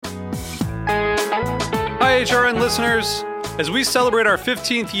HRN listeners. As we celebrate our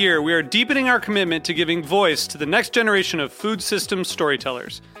 15th year, we are deepening our commitment to giving voice to the next generation of food systems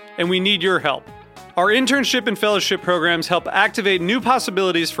storytellers, and we need your help. Our internship and fellowship programs help activate new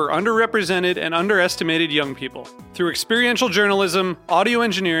possibilities for underrepresented and underestimated young people through experiential journalism, audio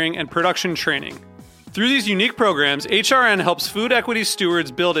engineering, and production training. Through these unique programs, HRN helps food equity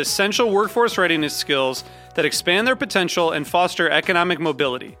stewards build essential workforce readiness skills that expand their potential and foster economic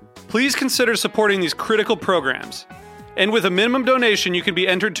mobility. Please consider supporting these critical programs. And with a minimum donation, you can be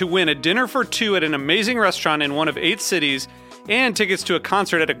entered to win a dinner for two at an amazing restaurant in one of 8 cities and tickets to a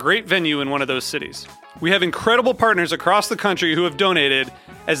concert at a great venue in one of those cities. We have incredible partners across the country who have donated,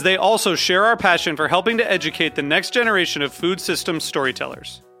 as they also share our passion for helping to educate the next generation of food systems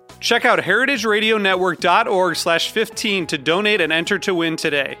storytellers. Check out heritageradionetwork.org/15 to donate and enter to win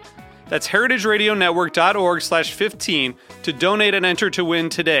today. That's heritageradionetwork.org/15 to donate and enter to win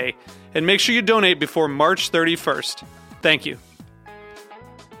today. And make sure you donate before March 31st. Thank you.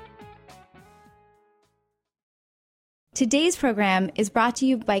 Today's program is brought to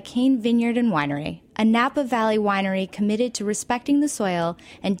you by Cane Vineyard and Winery, a Napa Valley winery committed to respecting the soil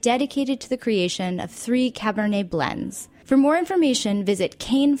and dedicated to the creation of 3 Cabernet blends. For more information, visit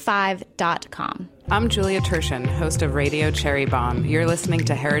cane5.com. I'm Julia Turshen, host of Radio Cherry Bomb. You're listening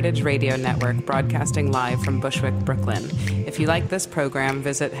to Heritage Radio Network, broadcasting live from Bushwick, Brooklyn. If you like this program,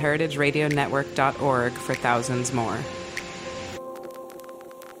 visit heritageradionetwork.org for thousands more.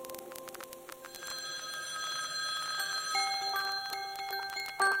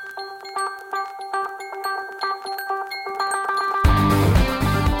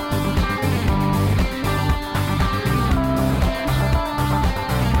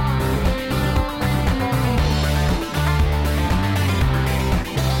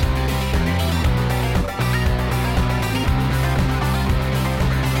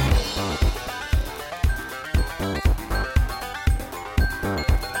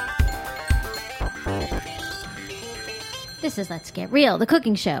 This is Let's Get Real, the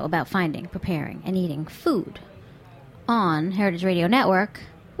cooking show about finding, preparing, and eating food on Heritage Radio Network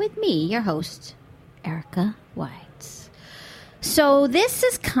with me, your host, Erica White. So this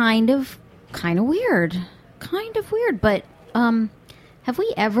is kind of weird. But have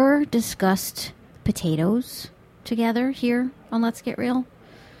we ever discussed potatoes together here on Let's Get Real?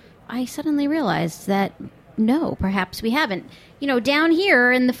 I suddenly realized that no, perhaps we haven't. You know, down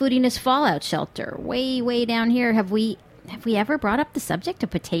here in the Foodiness Fallout Shelter, way down here, have we ever brought up the subject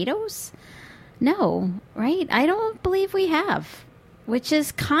of potatoes? No, right? I don't believe we have, which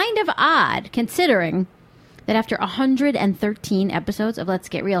is kind of odd considering that after 113 episodes of Let's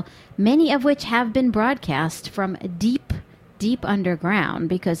Get Real, many of which have been broadcast from deep underground,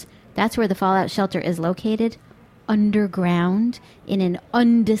 because that's where the Fallout Shelter is located, underground in an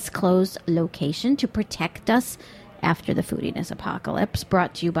undisclosed location to protect us after the foodiness apocalypse,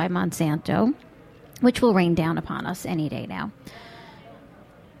 brought to you by Monsanto, which will rain down upon us any day now.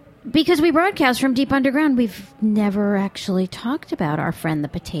 Because we broadcast from deep underground, we've never actually talked about our friend the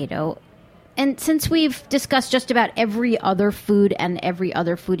potato. And since we've discussed just about every other food and every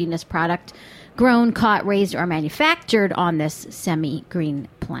other foodiness product grown, caught, raised, or manufactured on this semi-green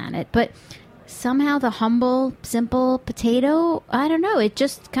planet, but somehow the humble, simple potato, I don't know, it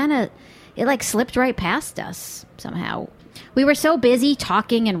just it slipped right past us somehow. We were so busy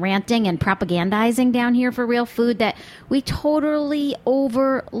talking and ranting and propagandizing down here for real food that we totally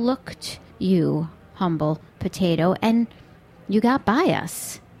overlooked you, humble potato, and you got by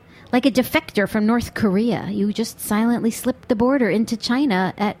us. Like a defector from North Korea, you just silently slipped the border into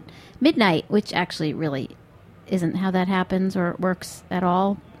China at midnight, which actually really isn't how that happens or works at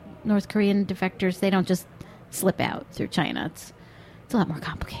all. North Korean defectors, they don't just slip out through China. It's a lot more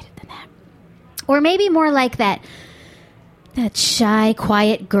complicated than that. Or maybe more like that shy,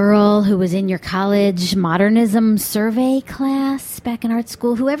 quiet girl who was in your college modernism survey class back in art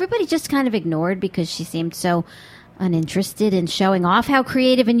school, who everybody just kind of ignored because she seemed so uninterested in showing off how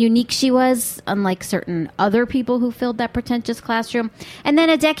creative and unique she was, unlike certain other people who filled that pretentious classroom. And then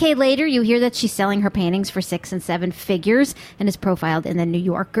a decade later, you hear that she's selling her paintings for 6 and 7 figures and is profiled in the New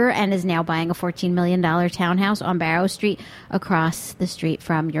Yorker and is now buying a $14 million townhouse on Barrow Street across the street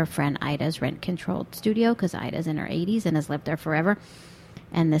from your friend Ida's rent-controlled studio, because Ida's in her 80s and has lived there forever.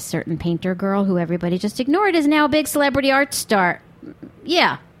 And this certain painter girl who everybody just ignored is now a big celebrity art star.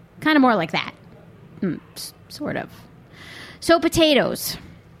 Yeah, kind of more like that. Sort of. So potatoes.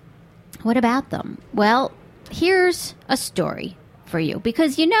 What about them? Well, here's a story for you.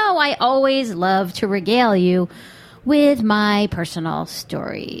 Because you know I always love to regale you with my personal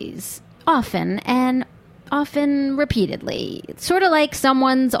stories. Often, and often repeatedly. It's sort of like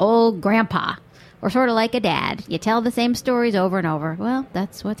someone's old grandpa or sort of like a dad. You tell the same stories over and over. Well,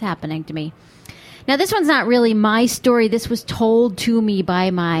 that's what's happening to me. Now, this one's not really my story. This was told to me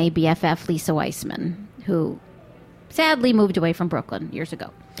by my BFF, Lisa Weissman, who sadly moved away from Brooklyn years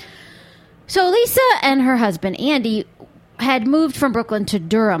ago. So Lisa and her husband, Andy, had moved from Brooklyn to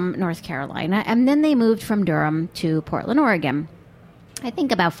Durham, North Carolina, and then they moved from Durham to Portland, Oregon, I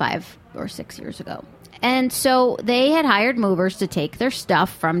think about 5 or 6 years ago. And so they had hired movers to take their stuff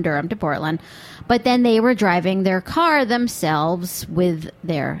from Durham to Portland, but then they were driving their car themselves with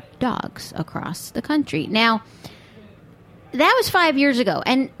their dogs across the country. Now, that was 5 years ago,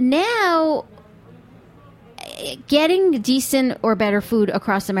 and now getting decent or better food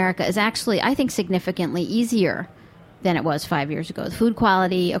across America is actually, I think, significantly easier than it was 5 years ago. The food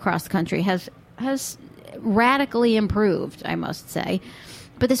quality across the country has radically improved, I must say.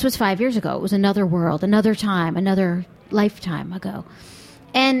 But this was 5 years ago. It was another world, another time, another lifetime ago.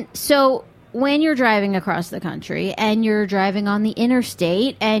 And so when you're driving across the country and you're driving on the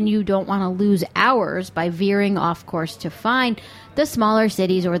interstate and you don't want to lose hours by veering off course to find the smaller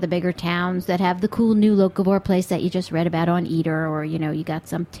cities or the bigger towns that have the cool new locavore place that you just read about on Eater, or, you know, you got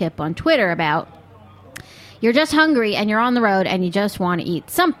some tip on Twitter about, you're just hungry and you're on the road and you just want to eat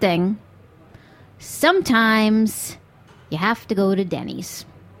something, sometimes you have to go to Denny's.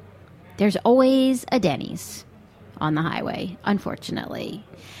 There's always a Denny's on the highway, unfortunately.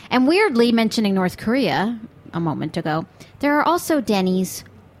 And weirdly, mentioning North Korea a moment ago, there are also Denny's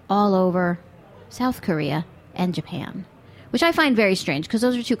all over South Korea and Japan, which I find very strange because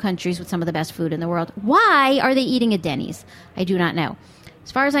those are two countries with some of the best food in the world. Why are they eating at Denny's? I do not know.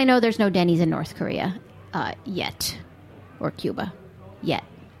 As far as I know, there's no Denny's in North Korea yet, or Cuba yet.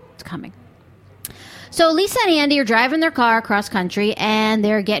 It's coming. So Lisa and Andy are driving their car across country, and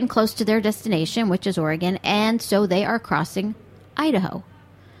they're getting close to their destination, which is Oregon, and so they are crossing Idaho.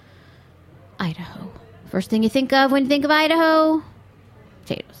 Idaho. First thing you think of when you think of Idaho?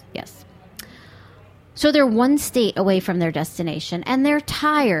 Potatoes, yes. So they're one state away from their destination, and they're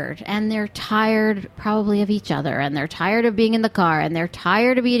tired probably of each other, and they're tired of being in the car, and they're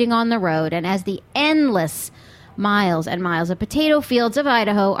tired of eating on the road, and as the endless miles and miles of potato fields of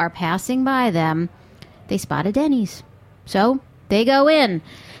Idaho are passing by them, they spot a Denny's. So they go in.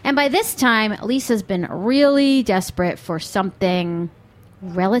 And by this time, Lisa's been really desperate for something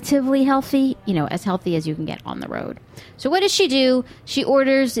relatively healthy, you know, as healthy as you can get on the road. So what does she do? She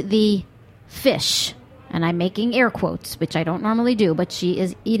orders the fish. And I'm making air quotes, which I don't normally do, but she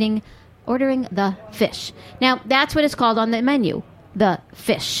is ordering the fish. Now, that's what it's called on the menu, the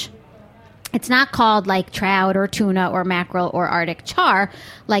fish. It's not called like trout or tuna or mackerel or Arctic char,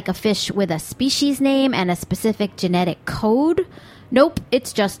 like a fish with a species name and a specific genetic code. Nope,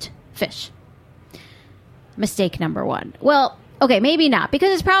 it's just fish. Mistake number one. Well, okay, maybe not,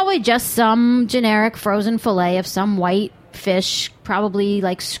 because it's probably just some generic frozen fillet of some white fish, probably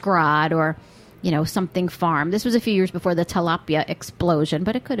like scrod or, you know, something farm. This was a few years before the tilapia explosion,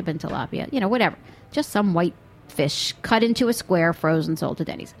 but it could have been tilapia, you know, whatever. Just some white fish cut into a square, frozen, sold to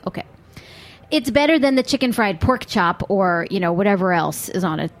Denny's. Okay. It's better than the chicken fried pork chop or, you know, whatever else is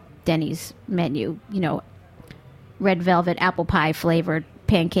on a Denny's menu. You know, red velvet apple pie flavored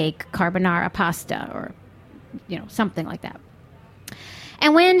pancake carbonara pasta or, you know, something like that.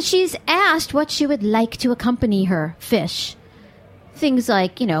 And when she's asked what she would like to accompany her fish, things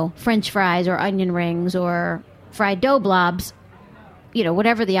like, you know, French fries or onion rings or fried dough blobs, you know,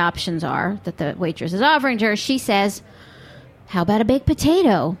 whatever the options are that the waitress is offering to her, she says, how about a baked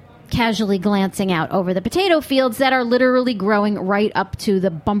potato? Casually glancing out over the potato fields that are literally growing right up to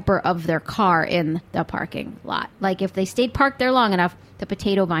the bumper of their car in the parking lot. Like if they stayed parked there long enough, the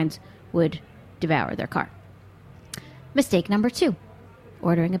potato vines would devour their car. Mistake number 2,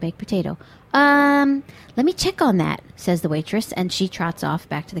 ordering a baked potato. Let me check on that, says the waitress, and she trots off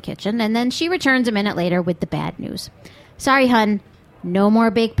back to the kitchen, and then she returns a minute later with the bad news. Sorry, hun, no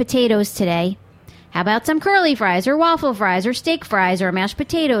more baked potatoes today. How about some curly fries or waffle fries or steak fries or mashed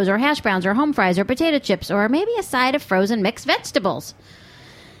potatoes or hash browns or home fries or potato chips or maybe a side of frozen mixed vegetables?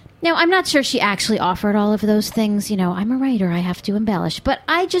 Now, I'm not sure she actually offered all of those things. You know, I'm a writer. I have to embellish. But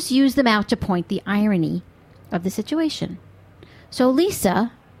I just use them out to point the irony of the situation. So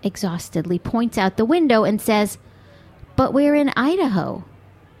Lisa exhaustedly points out the window and says, but we're in Idaho.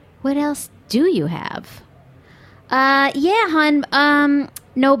 What else do you have? Yeah, hun,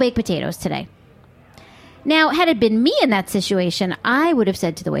 no baked potatoes today. Now, had it been me in that situation, I would have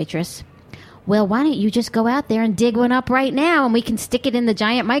said to the waitress, well, why don't you just go out there and dig one up right now and we can stick it in the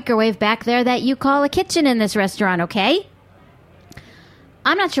giant microwave back there that you call a kitchen in this restaurant, okay?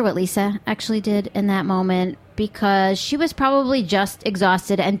 I'm not sure what Lisa actually did in that moment. because she was probably just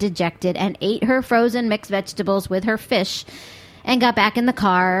exhausted and dejected and ate her frozen mixed vegetables with her fish and got back in the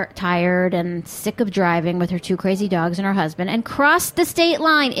car, tired and sick of driving with her 2 crazy dogs and her husband, and crossed the state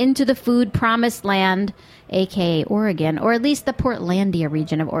line into the food promised land, a.k.a. Oregon, or at least the Portlandia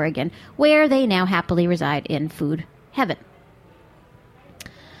region of Oregon, where they now happily reside in food heaven.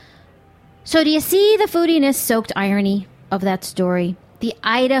 So do you see the foodiness-soaked irony of that story? The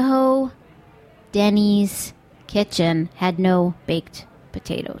Idaho Denny's kitchen had no baked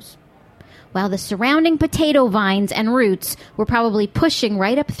potatoes, while the surrounding potato vines and roots were probably pushing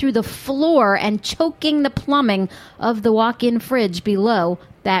right up through the floor and choking the plumbing of the walk-in fridge below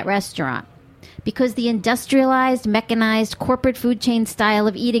that restaurant. Because the industrialized, mechanized, corporate food chain style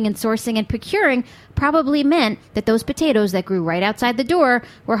of eating and sourcing and procuring probably meant that those potatoes that grew right outside the door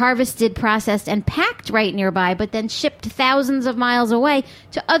were harvested, processed, and packed right nearby, but then shipped thousands of miles away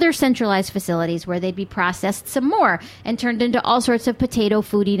to other centralized facilities where they'd be processed some more and turned into all sorts of potato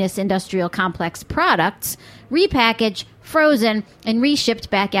foodiness industrial complex products, repackaged, frozen, and reshipped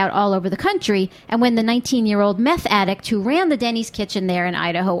back out all over the country. And when the 19-year-old meth addict who ran the Denny's kitchen there in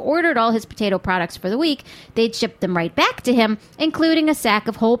Idaho ordered all his potato products for the week, they'd ship them right back to him, including a sack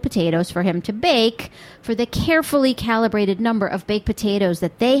of whole potatoes for him to bake for the carefully calibrated number of baked potatoes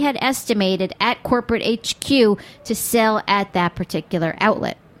that they had estimated at corporate HQ to sell at that particular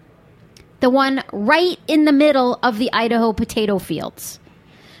outlet. The one right in the middle of the Idaho potato fields.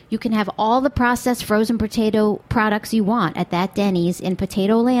 You can have all the processed frozen potato products you want at that Denny's in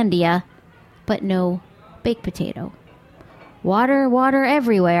Potatolandia, but no baked potato. Water, water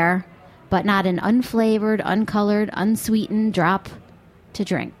everywhere, but not an unflavored, uncolored, unsweetened drop to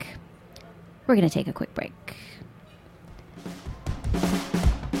drink. We're going to take a quick break.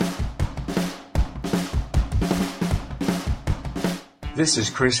 This is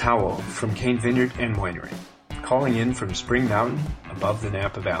Chris Howell from Cane Vineyard and Winery, calling in from Spring Mountain above the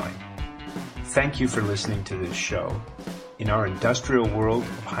Napa Valley. Thank you for listening to this show. In our industrial world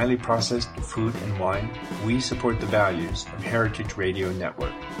of highly processed food and wine, we support the values of Heritage Radio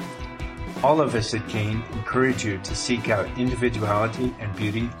Network. All of us at Cane encourage you to seek out individuality and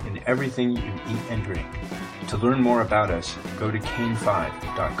beauty in everything you eat and drink. To learn more about us, go to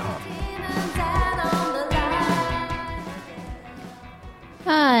cane5.com.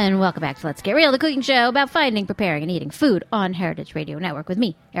 And welcome back to Let's Get Real, the cooking show about finding, preparing, and eating food on Heritage Radio Network with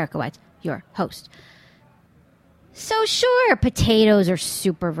me, Erica White, your host. So sure, potatoes are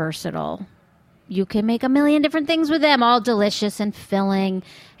super versatile. You can make a million different things with them, all delicious and filling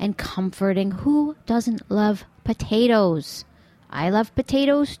and comforting. Who doesn't love potatoes? I love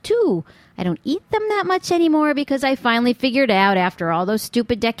potatoes too. I don't eat them that much anymore because I finally figured out, after all those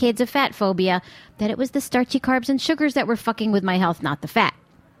stupid decades of fat phobia, that it was the starchy carbs and sugars that were fucking with my health, not the fat.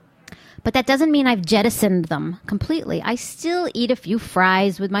 But that doesn't mean I've jettisoned them completely. I still eat a few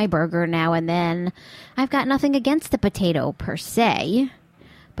fries with my burger now and then. I've got nothing against the potato per se,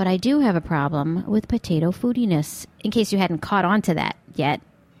 but I do have a problem with potato foodiness, in case you hadn't caught on to that yet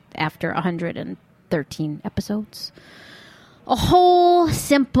after 113 episodes. A whole,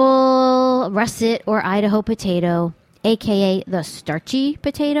 simple russet or Idaho potato, a.k.a. the starchy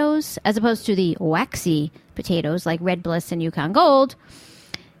potatoes, as opposed to the waxy potatoes like Red Bliss and Yukon Gold.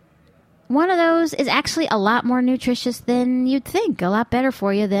 One of those is actually a lot more nutritious than you'd think, a lot better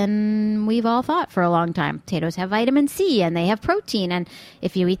for you than we've all thought for a long time. Potatoes have vitamin C and they have protein, and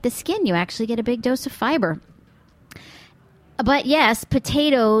if you eat the skin, you actually get a big dose of fiber. But yes,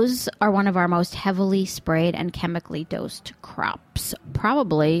 potatoes are one of our most heavily sprayed and chemically dosed crops,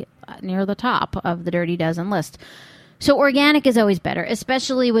 probably near the top of the Dirty Dozen list. So organic is always better,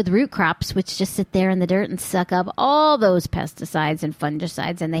 especially with root crops, which just sit there in the dirt and suck up all those pesticides and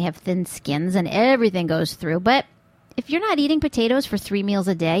fungicides, and they have thin skins and everything goes through. But if you're not eating potatoes for 3 meals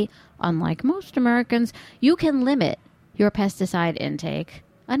a day, unlike most Americans, you can limit your pesticide intake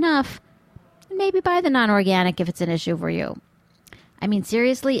enough, and maybe buy the non-organic if it's an issue for you. I mean,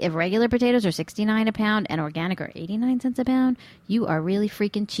 seriously, if regular potatoes are $69 a pound and organic are 89 cents a pound, you are really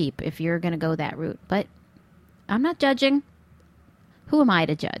freaking cheap if you're going to go that route. But I'm not judging. Who am I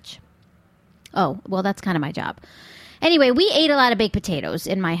to judge? Oh, well, that's kind of my job. Anyway, we ate a lot of baked potatoes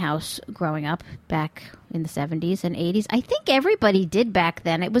in my house growing up back in the 70s and 80s. I think everybody did back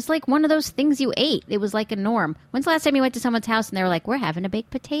then. It was like one of those things you ate. It was like a norm. When's the last time you went to someone's house and they were like, we're having a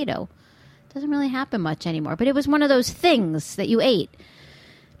baked potato? Doesn't really happen much anymore. But it was one of those things that you ate.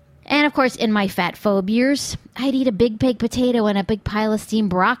 And, of course, in my fat phobe years, I'd eat a big baked potato and a big pile of steamed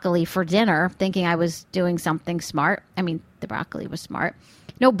broccoli for dinner, thinking I was doing something smart. I mean, the broccoli was smart.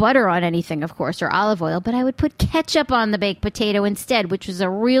 No butter on anything, of course, or olive oil, but I would put ketchup on the baked potato instead, which was a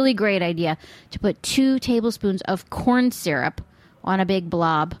really great idea, to put 2 tablespoons of corn syrup on a big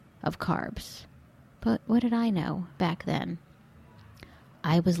blob of carbs. But what did I know back then?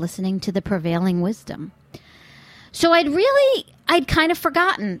 I was listening to the prevailing wisdom. So I'd kind of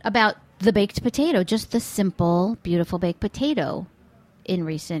forgotten about the baked potato, just the simple, beautiful baked potato in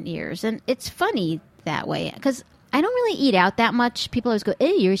recent years. And it's funny that way, because I don't really eat out that much. People always go,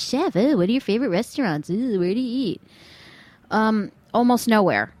 "Hey, you're a chef. Oh, what are your favorite restaurants? Ooh, where do you eat?" Almost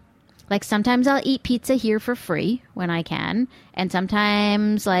nowhere. Like sometimes I'll eat pizza here for free when I can. And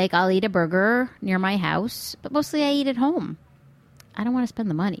sometimes like I'll eat a burger near my house. But mostly I eat at home. I don't want to spend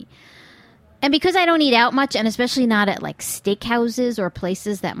the money. And because I don't eat out much, and especially not at like steakhouses or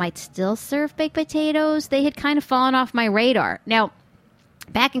places that might still serve baked potatoes, they had kind of fallen off my radar. Now,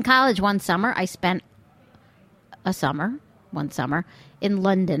 back in college one summer, I spent one summer in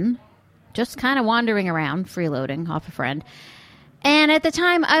London, just kind of wandering around, freeloading off a friend. And at the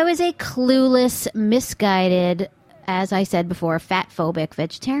time, I was a clueless, misguided, as I said before, fat-phobic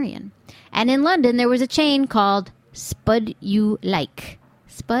vegetarian. And in London, there was a chain called Spud You Like.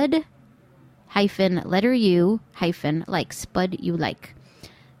 Spud letter U like. Spud You Like.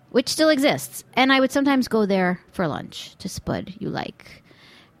 Which still exists. And I would sometimes go there for lunch to Spud You Like.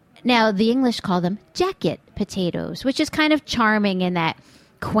 Now, the English call them jacket potatoes, which is kind of charming in that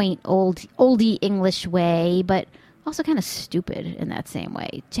quaint, oldie English way, but also kind of stupid in that same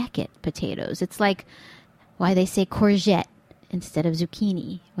way. Jacket potatoes. It's like why they say courgette instead of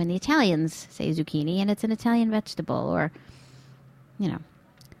zucchini when the Italians say zucchini and it's an Italian vegetable. Or,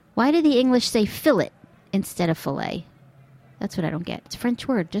 why do the English say fillet instead of filet? That's what I don't get. It's a French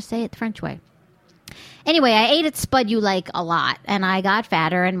word. Just say it the French way. Anyway, I ate at Spud You Like a lot, and I got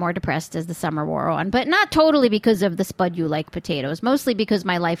fatter and more depressed as the summer wore on, but not totally because of the Spud You Like potatoes, mostly because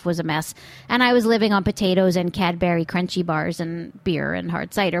my life was a mess, and I was living on potatoes and Cadbury Crunchy bars and beer and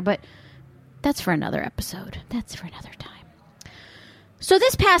hard cider, but that's for another episode. That's for another time. So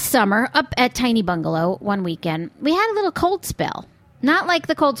this past summer, up at Tiny Bungalow one weekend, we had a little cold spell. Not like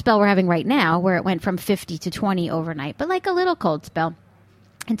the cold spell we're having right now, where it went from 50 to 20 overnight, but like a little cold spell.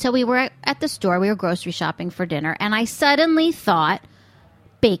 And so we were at the store, we were grocery shopping for dinner, and I suddenly thought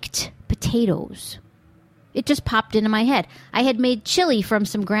baked potatoes. It just popped into my head. I had made chili from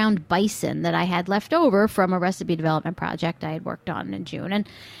some ground bison that I had left over from a recipe development project I had worked on in June. And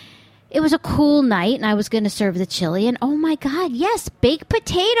it was a cool night, and I was going to serve the chili, and oh my God, yes, baked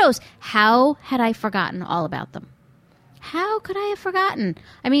potatoes. How had I forgotten all about them? How could I have forgotten?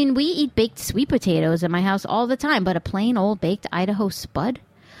 I mean, we eat baked sweet potatoes in my house all the time, but a plain old baked Idaho spud?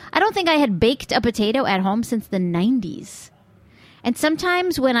 I don't think I had baked a potato at home since the 90s. And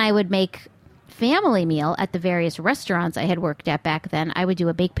sometimes when I would make family meal at the various restaurants I had worked at back then, I would do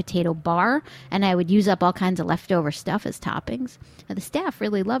a baked potato bar, and I would use up all kinds of leftover stuff as toppings. And the staff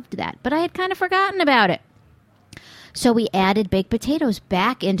really loved that, but I had kind of forgotten about it. So we added baked potatoes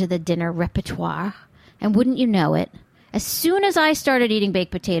back into the dinner repertoire, and wouldn't you know it, as soon as I started eating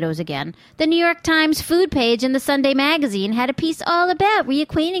baked potatoes again, the New York Times food page in the Sunday magazine had a piece all about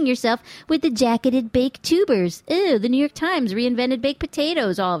reacquainting yourself with the jacketed baked tubers. Ew, the New York Times reinvented baked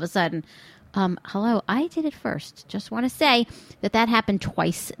potatoes all of a sudden. Hello, I did it first. Just want to say that happened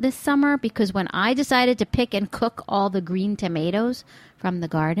twice this summer, because when I decided to pick and cook all the green tomatoes from the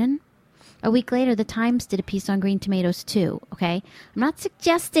garden, a week later the Times did a piece on green tomatoes too, okay? I'm not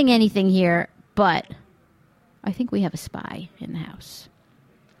suggesting anything here, but I think we have a spy in the house.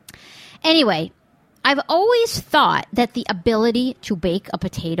 Anyway, I've always thought that the ability to bake a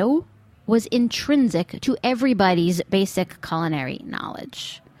potato was intrinsic to everybody's basic culinary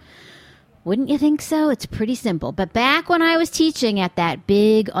knowledge. Wouldn't you think so? It's pretty simple. But back when I was teaching at that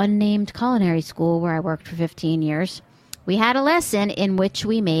big unnamed culinary school where I worked for 15 years, we had a lesson in which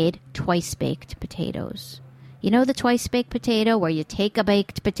we made twice-baked potatoes. You know the twice-baked potato where you take a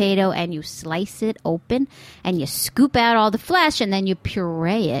baked potato and you slice it open and you scoop out all the flesh and then you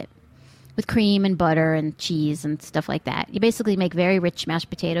puree it with cream and butter and cheese and stuff like that. You basically make very rich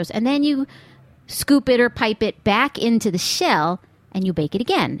mashed potatoes, and then you scoop it or pipe it back into the shell and you bake it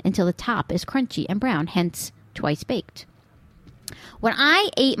again until the top is crunchy and brown, hence twice-baked. When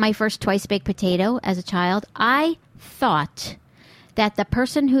I ate my first twice-baked potato as a child, I thought that the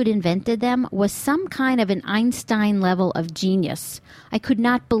person who'd invented them was some kind of an Einstein level of genius. I could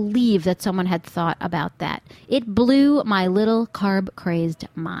not believe that someone had thought about that. It blew my little carb-crazed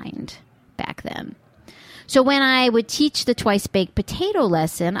mind back then. So when I would teach the twice-baked potato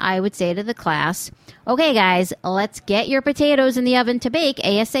lesson, I would say to the class, okay, guys, let's get your potatoes in the oven to bake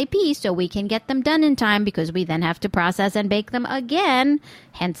ASAP so we can get them done in time because we then have to process and bake them again,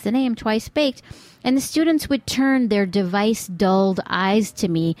 hence the name twice-baked. And the students would turn their device-dulled eyes to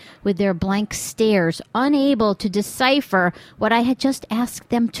me with their blank stares, unable to decipher what I had just asked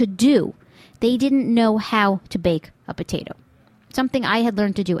them to do. They didn't know how to bake a potato, something I had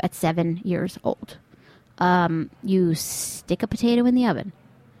learned to do at 7 years old. You stick a potato in the oven,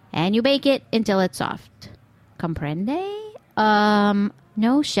 and you bake it until it's soft. Comprende?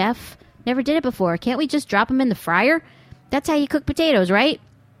 No, chef. Never did it before. Can't we just drop them in the fryer? That's how you cook potatoes, right?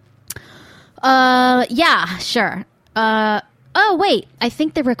 Yeah, sure. Oh, wait. I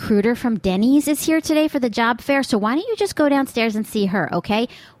think the recruiter from Denny's is here today for the job fair, so why don't you just go downstairs and see her, okay?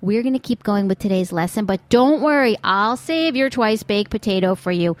 We're going to keep going with today's lesson, but don't worry. I'll save your twice-baked potato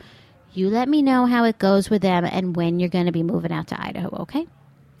for you. You let me know how it goes with them and when you're going to be moving out to Idaho, okay?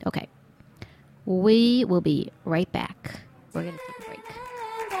 Okay. We will be right back. We're going to take a break.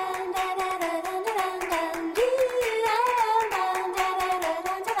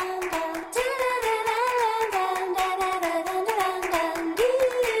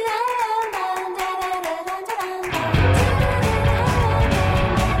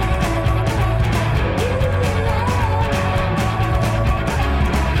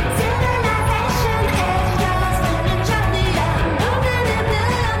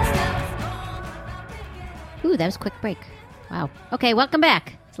 Ooh, that was a quick break. Wow. Okay, welcome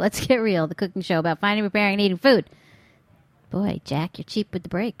back. So let's get real. The cooking show about finding, preparing, and eating food. Boy, Jack, you're cheap with the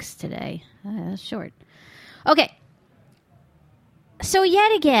breaks today. That's short. Okay. So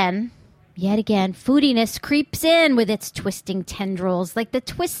yet again, foodiness creeps in with its twisting tendrils, like the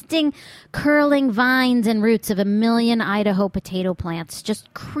twisting, curling vines and roots of a million Idaho potato plants,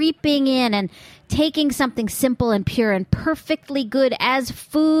 just creeping in and taking something simple and pure and perfectly good as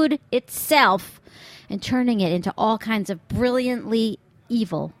food itself and turning it into all kinds of brilliantly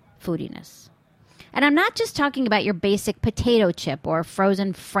evil foodiness. And I'm not just talking about your basic potato chip or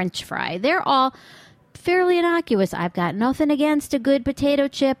frozen French fry. They're all fairly innocuous. I've got nothing against a good potato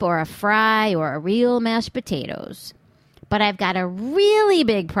chip or a fry or a real mashed potatoes. But I've got a really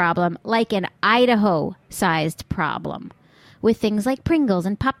big problem, like an Idaho-sized problem, with things like Pringles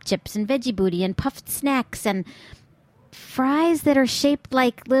and Pop Chips and Veggie Booty and puffed snacks and fries that are shaped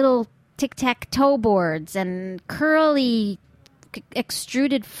like little tic-tac-toe boards and curly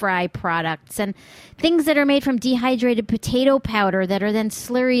extruded fry products and things that are made from dehydrated potato powder that are then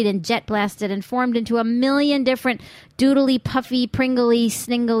slurried and jet blasted and formed into a million different doodly, puffy, pringly,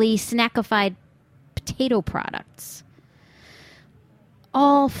 sningly, snackified potato products.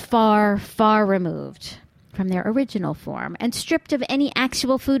 All far, far removed from their original form and stripped of any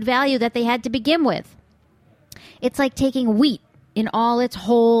actual food value that they had to begin with. It's like taking wheat in all its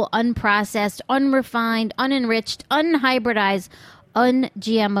whole, unprocessed, unrefined, unenriched, unhybridized,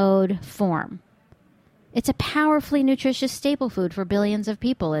 un-GMO'd form. It's a powerfully nutritious staple food for billions of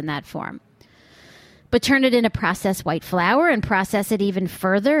people in that form. But turn it into processed white flour and process it even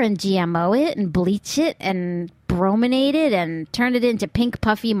further and GMO it and bleach it and brominate it and turn it into pink,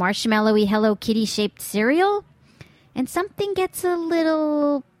 puffy, marshmallowy Hello Kitty-shaped cereal, and something gets a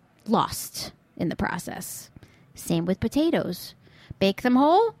little lost in the process. Same with potatoes. Bake them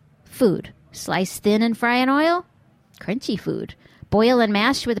whole? Food. Slice thin and fry in oil? Crunchy food. Boil and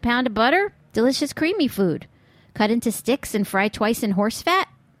mash with a pound of butter? Delicious creamy food. Cut into sticks and fry twice in horse fat?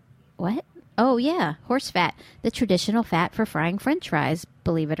 What? Oh, yeah, horse fat. The traditional fat for frying French fries,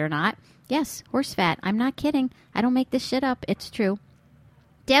 believe it or not. Yes, horse fat. I'm not kidding. I don't make this shit up. It's true.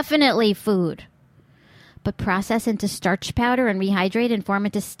 Definitely food. But process into starch powder and rehydrate and form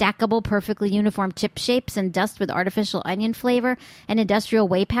into stackable, perfectly uniform chip shapes and dust with artificial onion flavor and industrial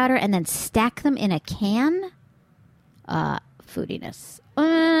whey powder and then stack them in a can? Foodiness.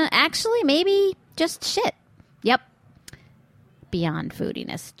 Actually, maybe just shit. Yep. Beyond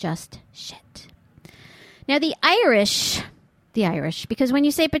foodiness. Just shit. Now, the Irish, because when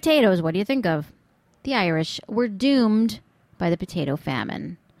you say potatoes, what do you think of? The Irish were doomed by the potato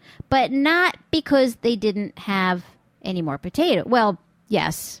famine. But not because they didn't have any more potato. Well,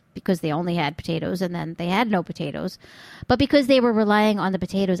 yes, because they only had potatoes and then they had no potatoes. But because they were relying on the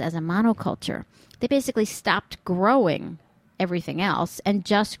potatoes as a monoculture. They basically stopped growing everything else and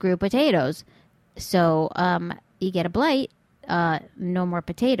just grew potatoes. So you get a blight, no more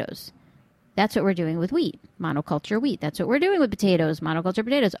potatoes. That's what we're doing with wheat, monoculture wheat. That's what we're doing with potatoes, monoculture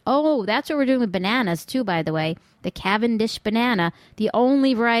potatoes. Oh, that's what we're doing with bananas, too, by the way. The Cavendish banana, the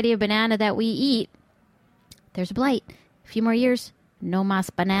only variety of banana that we eat. There's a blight. A few more years, no mas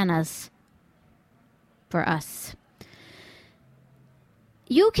bananas. for us.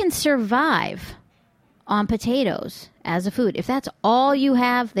 You can survive on potatoes as a food. If that's all you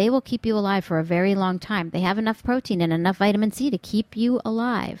have, they will keep you alive for a very long time. They have enough protein and enough vitamin C to keep you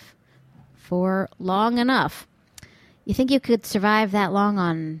alive for long enough. You think you could survive that long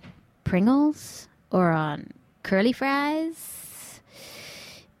on Pringles or on curly fries?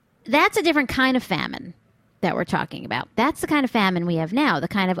 That's a different kind of famine that we're talking about. That's the kind of famine we have now, the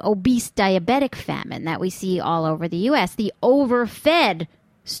kind of obese diabetic famine that we see all over the U.S., the overfed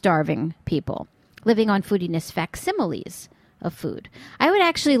starving people living on foodiness facsimiles of food. I would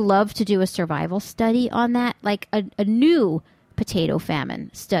actually love to do a survival study on that, like a new potato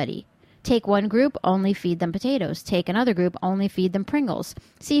famine study. Take one group, only feed them potatoes. Take another group, only feed them Pringles.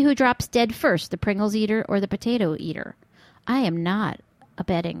 See who drops dead first, the Pringles eater or the potato eater. I am not a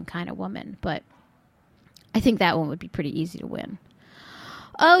betting kind of woman, but I think that one would be pretty easy to win.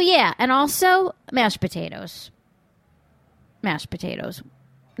 Oh, yeah, and also mashed potatoes. Mashed potatoes.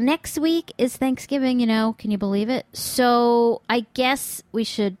 Next week is Thanksgiving, Can you believe it? So I guess we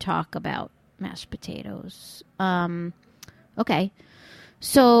should talk about mashed potatoes. Okay.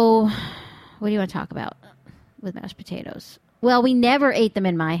 So what do you want to talk about with mashed potatoes? Well, we never ate them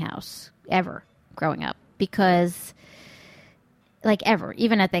in my house, ever, growing up, because, ever,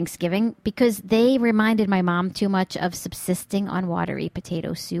 even at Thanksgiving, because they reminded my mom too much of subsisting on watery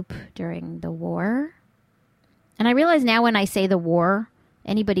potato soup during the war. And I realize now when I say the war,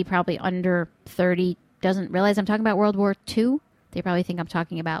 anybody probably under 30 doesn't realize I'm talking about World War II. They probably think I'm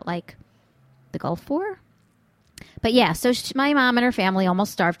talking about, the Gulf War. But yeah, so my mom and her family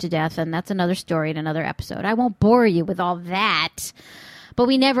almost starved to death, and that's another story in another episode. I won't bore you with all that. But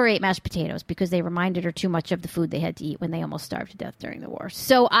we never ate mashed potatoes because they reminded her too much of the food they had to eat when they almost starved to death during the war.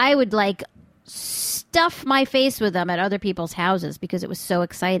 So I would, stuff my face with them at other people's houses because it was so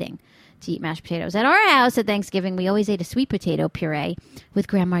exciting to eat mashed potatoes. At our house at Thanksgiving, we always ate a sweet potato puree with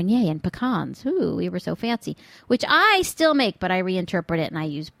Grand Marnier and pecans. Ooh, we were so fancy. Which I still make, but I reinterpret it and I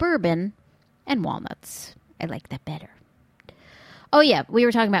use bourbon and walnuts. I like that better. Oh, yeah, we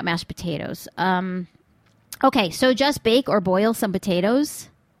were talking about mashed potatoes. Okay, so just bake or boil some potatoes.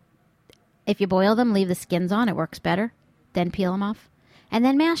 If you boil them, leave the skins on. It works better. Then peel them off. And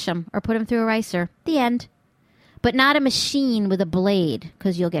then mash them or put them through a ricer. The end. But not a machine with a blade,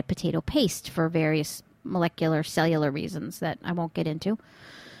 because you'll get potato paste for various molecular, cellular reasons that I won't get into.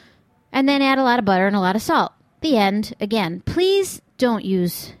 And then add a lot of butter and a lot of salt. The end. Again, please don't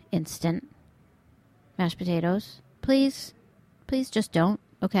use instant mashed potatoes. Please. Please just don't,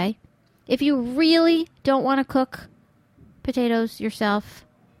 okay? If you really don't want to cook potatoes yourself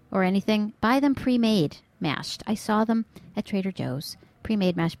or anything, buy them pre-made mashed. I saw them at Trader Joe's.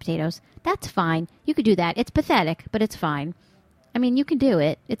 Pre-made mashed potatoes. That's fine. You could do that. It's pathetic, but it's fine. I mean, you can do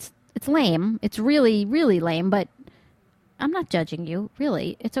it. It's lame. It's really, really lame, but I'm not judging you.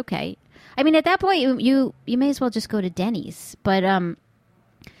 Really. It's okay. I mean, at that point, you may as well just go to Denny's. But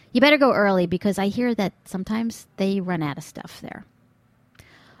you better go early because I hear that sometimes they run out of stuff there.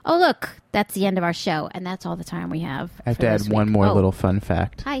 Oh, look. That's the end of our show, and that's all the time we have. I have to add one more little fun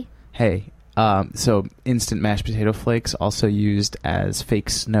fact. Hi. Hey. So instant mashed potato flakes also used as fake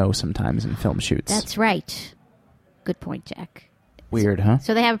snow sometimes in film shoots. That's right. Good point, Jack. Weird, huh?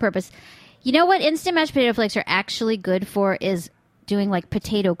 So they have a purpose. You know what instant mashed potato flakes are actually good for is doing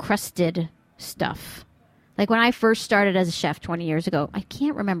potato crusted stuff. Like when I first started as a chef 20 years ago, I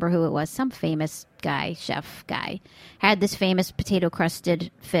can't remember who it was. Some famous guy, chef guy, had this famous potato crusted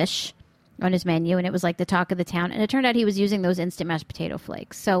fish on his menu, and it was the talk of the town. And it turned out he was using those instant mashed potato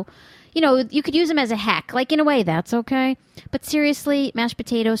flakes. So, you could use them as a hack. In a way, that's okay. But seriously, mashed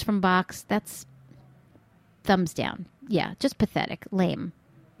potatoes from box, that's thumbs down. Yeah, just pathetic. Lame.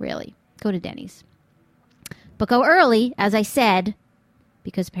 Really. Go to Denny's. But go early, as I said,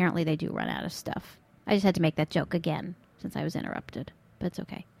 because apparently they do run out of stuff. I just had to make that joke again since I was interrupted. But it's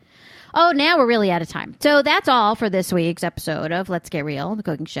okay. Oh, now we're really out of time. So that's all for this week's episode of Let's Get Real, the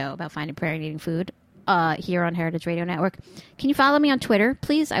cooking show about finding, preparing, and eating food here on Heritage Radio Network. Can you follow me on Twitter,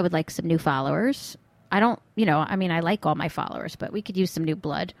 please? I would like some new followers. I don't, I like all my followers, but we could use some new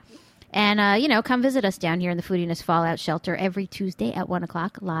blood. And, come visit us down here in the Foodiness Fallout Shelter every Tuesday at 1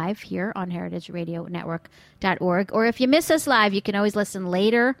 o'clock live here on heritageradionetwork.org. Or if you miss us live, you can always listen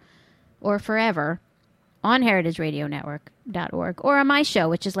later or forever on heritageradionetwork.org or on my show,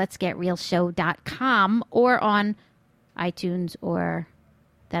 which is letsgetrealshow.com, or on iTunes or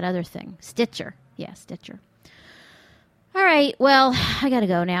that other thing, Stitcher. Yeah, Stitcher. All right, well, I got to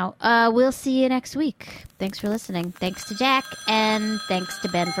go now. We'll see you next week. Thanks for listening. Thanks to Jack, and thanks to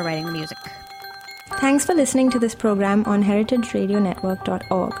Ben for writing the music. Thanks for listening to this program on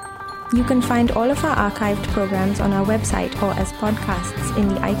heritageradionetwork.org. You can find all of our archived programs on our website or as podcasts in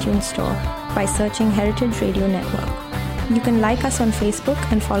the iTunes Store by searching Heritage Radio Network. You can like us on Facebook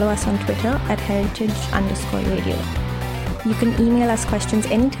and follow us on Twitter at heritage_radio. You can email us questions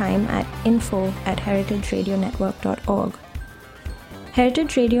anytime at info@heritageradionetwork.org.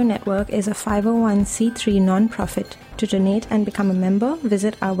 Heritage Radio Network is a 501c3 nonprofit. To donate and become a member,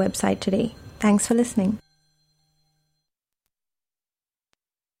 visit our website today. Thanks for listening.